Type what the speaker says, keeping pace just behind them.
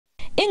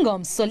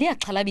Ingomso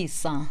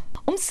liyaxhalabisa.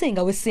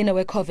 Umsinga wesine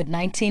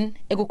we-COVID-19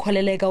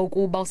 ekukholeleka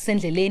ukuba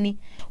usendleleni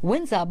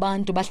wenza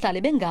abantu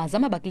bahlale bengazi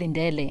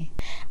amabakulindele.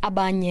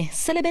 Abanye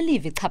sele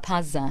belive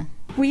ichaphaza.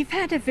 We've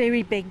had a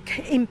very big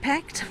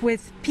impact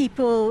with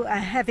people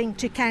having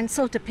to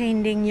cancel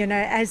depending,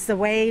 as the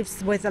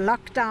waves with the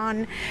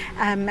lockdown,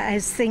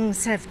 as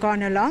things have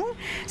gone along.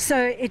 So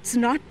it's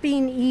not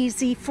been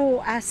easy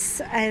for us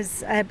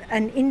as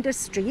an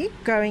industry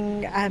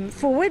going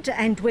forward,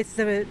 and with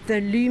the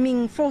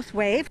looming fourth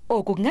wave.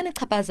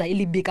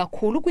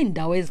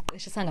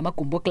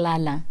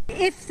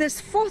 If this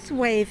fourth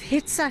wave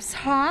hits us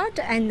hard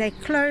and they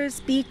close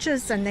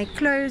beaches and they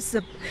close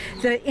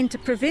the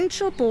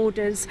interprovincial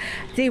borders,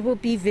 there will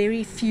be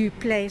very few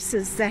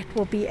places that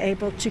will be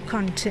able to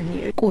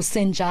continue.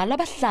 Kusenjalo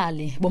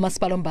abahlali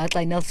bomasipala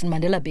ombaxa iNelson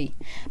Mandela Bay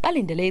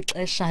balindele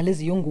ixesha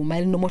leziyunguma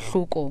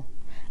elinomohluko.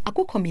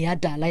 Akukho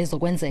miyadala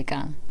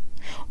izokwenzeka.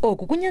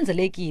 Oku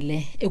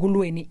kunyanzelekile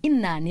ekulweni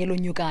inani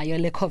elonyukayo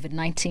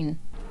le-COVID-19.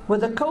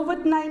 With the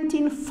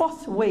COVID-19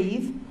 fourth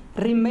wave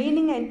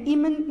remaining an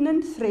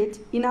imminent threat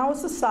in our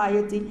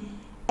society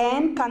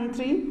and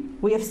country,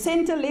 we have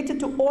sent a letter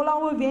to all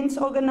our events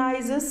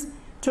organizers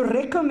to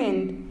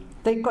recommend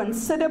they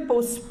consider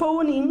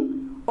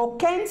postponing or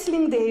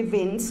cancelling the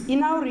events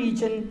in our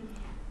region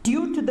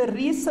due to the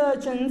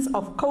resurgence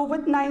of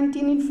COVID-19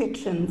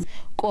 infections.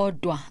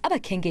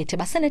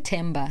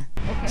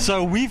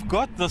 So we've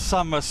got the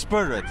summer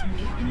spirit,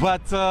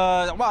 but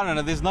well, I don't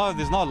know, there's no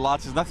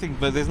lights,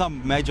 there's no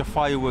major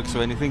fireworks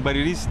or anything, but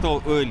it is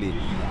still early.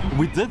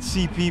 We did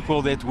see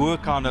people that were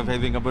kind of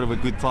having a bit of a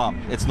good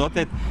time. It's not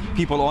that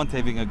people aren't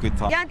having a good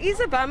time. Yeah, it is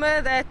a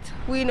bummer that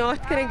we're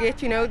not going to get,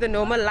 the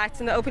normal lights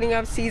in the opening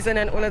of season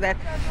and all of that.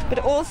 But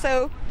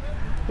also,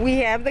 we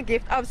have the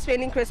gift of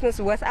spending Christmas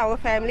with our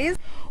families.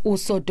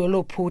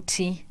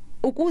 Usodolophuthi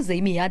ukuze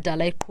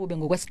imiyadala iqhube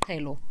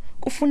ngokwesiqhelo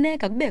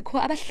kufuneka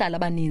kubekho abahlali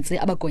abaninzi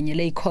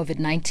abagonyele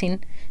i-COVID-19,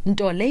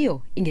 nto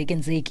leyo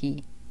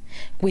ingekenzeki.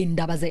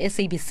 Kwiindaba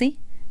ze-SABC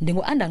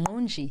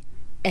ndingu-Andangqonji,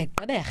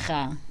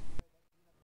 eGqeberha.